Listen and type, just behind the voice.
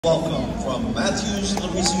Welcome from Matthews,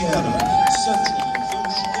 Louisiana, Central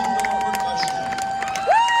Percussion Indoor Percussion.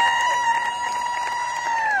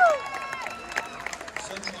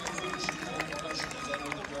 Central Percussion Indoor Percussion is under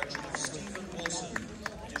the direction of Stephen Wilson.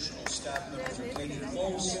 Additional staff members are Katie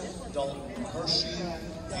Folse, Dalton Hershey,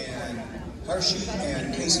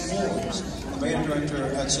 and Casey Forbes. The band director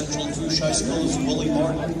at Central Percussion High School is Willie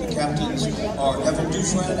Martin. The captains are Evan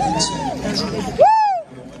Dufresne and Sandy Petrie.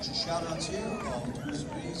 A bunch of shout-outs here. I'll do as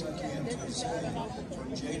many as I can to say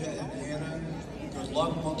from Jada and Hannah, good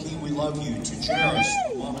luck, Monkey, we love you. To Jairus,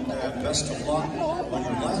 Mom and Dad, best of luck on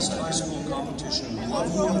your last high school competition. We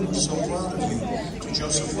love you and we're so proud of you. To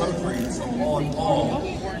Joseph Rotary from Paul,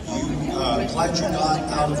 glad you got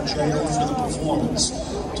out of jail for the performance.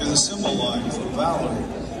 To the Symbol Line from Valerie,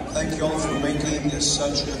 thank you all for making this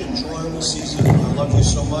such an enjoyable season. I love you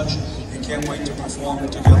so much and can't wait to perform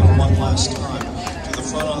together one last time. To the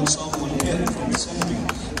front ensemble hit from Cindy,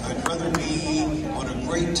 I'd rather be on a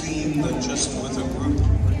great team than just with a group.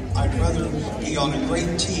 I'd rather be on a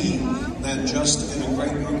great team than just in a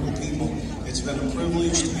great group of people. It's been a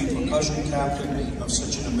privilege to be percussion captain of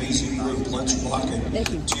such an amazing group. Let's rock it.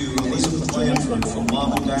 To Elizabeth Lanford from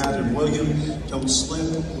Mom and Dad and William, don't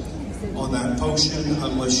slip on that potion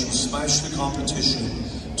unless you smash the competition.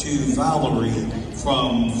 To Valerie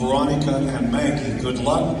from Veronica and Maggie, good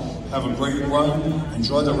luck. Have a great run.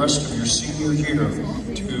 Enjoy the rest of your senior year.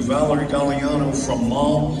 To Valerie Galliano from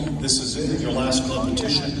Mom, this is it, your last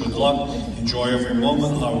competition. Good luck. Enjoy every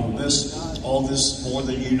moment. I will miss all this more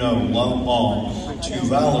than you know. Love, Mom. To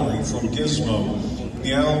Valerie from Gizmo,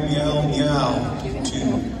 meow, meow, meow.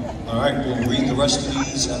 All right, we'll read the rest of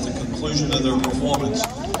these at the conclusion of their performance.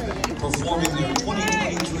 Performing their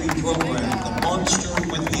 2023 program, The Monster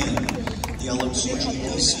Within. The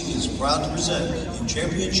LMCGPC is proud to present in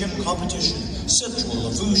championship competition Central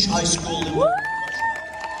Lafourche High School in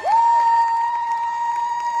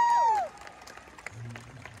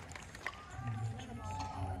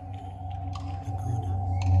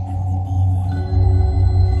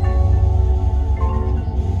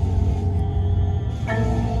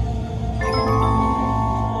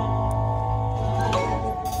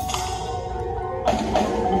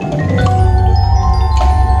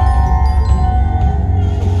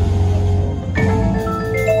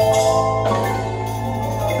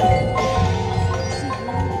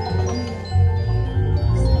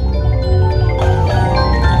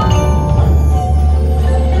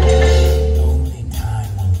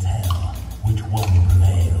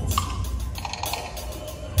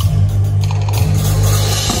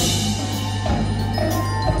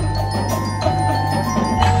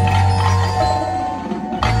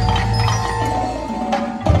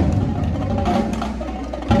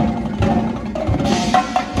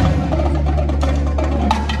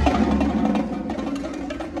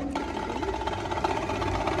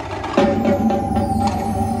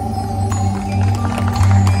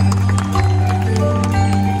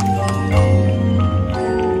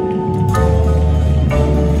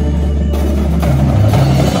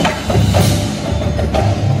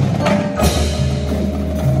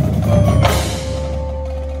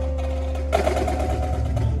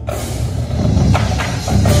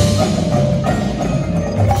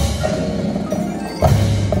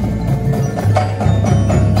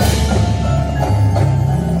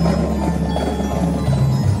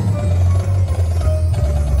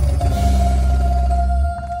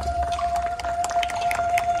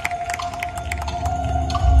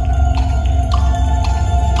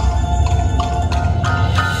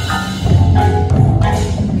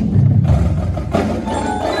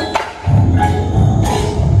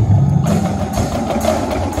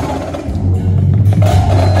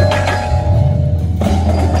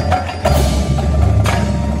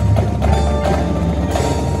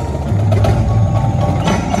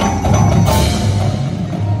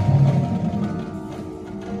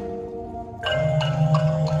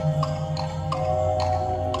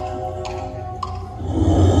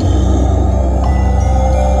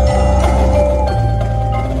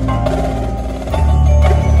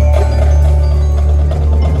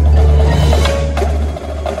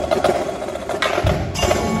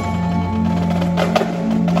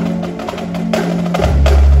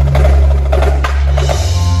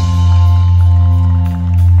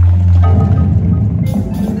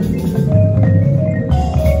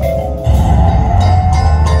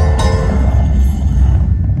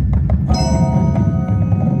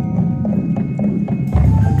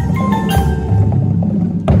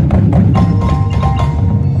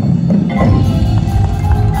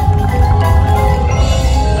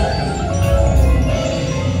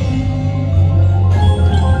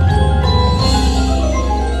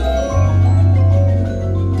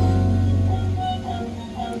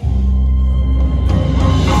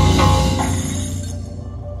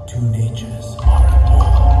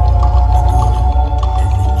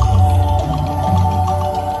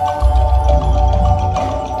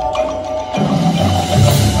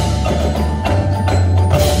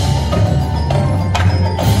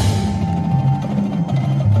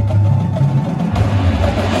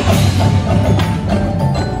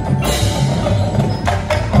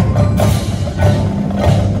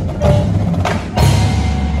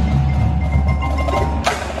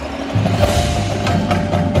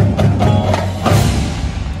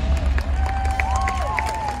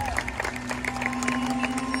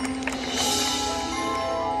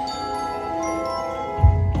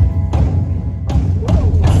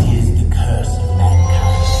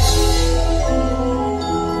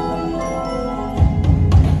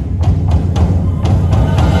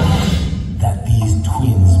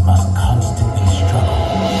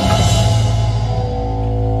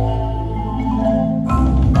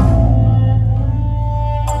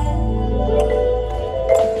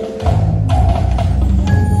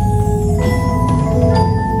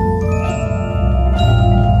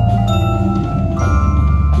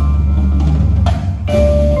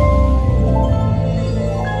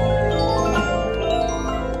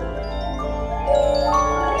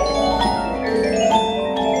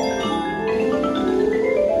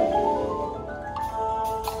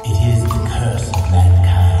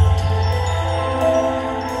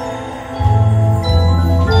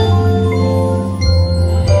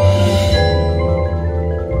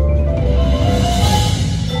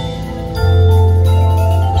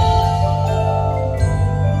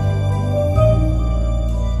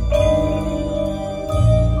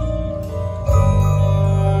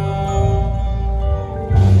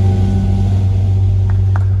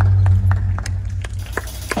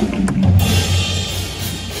Thank you.